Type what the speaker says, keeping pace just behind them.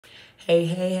Hey,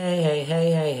 hey, hey, hey,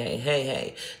 hey, hey, hey, hey,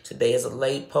 hey. Today is a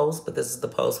late post, but this is the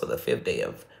post for the 5th day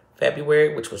of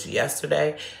February, which was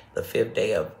yesterday, the 5th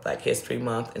day of Black History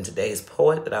Month. And today's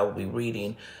poet that I will be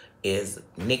reading is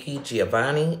Nikki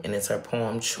Giovanni, and it's her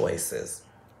poem, Choices.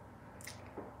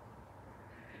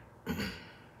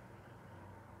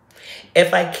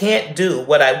 If I can't do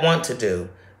what I want to do,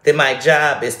 then my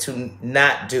job is to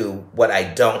not do what I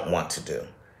don't want to do.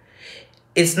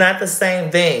 It's not the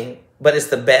same thing, but it's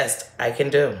the best I can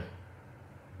do.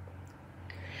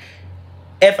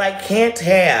 If I can't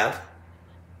have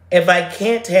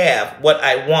what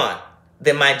I want,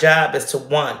 then my job is to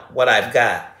want what I've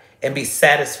got and be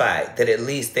satisfied that at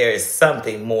least there is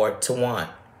something more to want.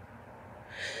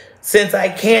 Since I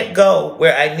can't go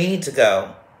where I need to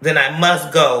go, then I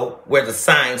must go where the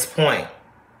signs point.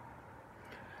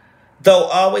 Though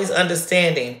always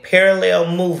understanding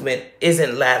parallel movement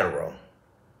isn't lateral.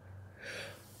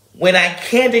 When I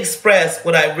can't express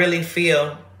what I really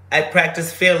feel, I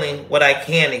practice feeling what I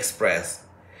can express.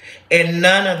 And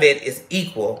none of it is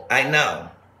equal, I know.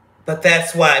 But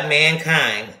that's why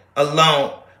mankind,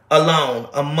 alone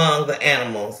among the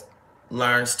animals,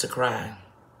 learns to cry.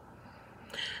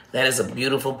 That is a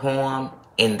beautiful poem,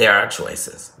 and there are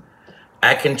choices.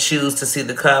 I can choose to see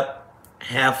the cup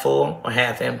half full or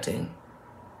half empty.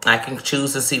 I can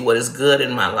choose to see what is good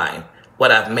in my life,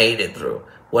 what I've made it through,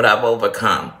 what I've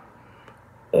overcome.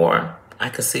 Or I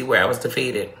could see where I was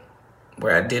defeated,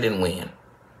 where I didn't win,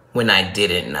 when I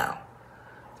didn't know.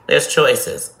 There's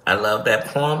choices. I love that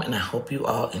poem, and I hope you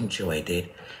all enjoyed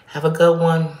it. Have a good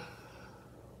one.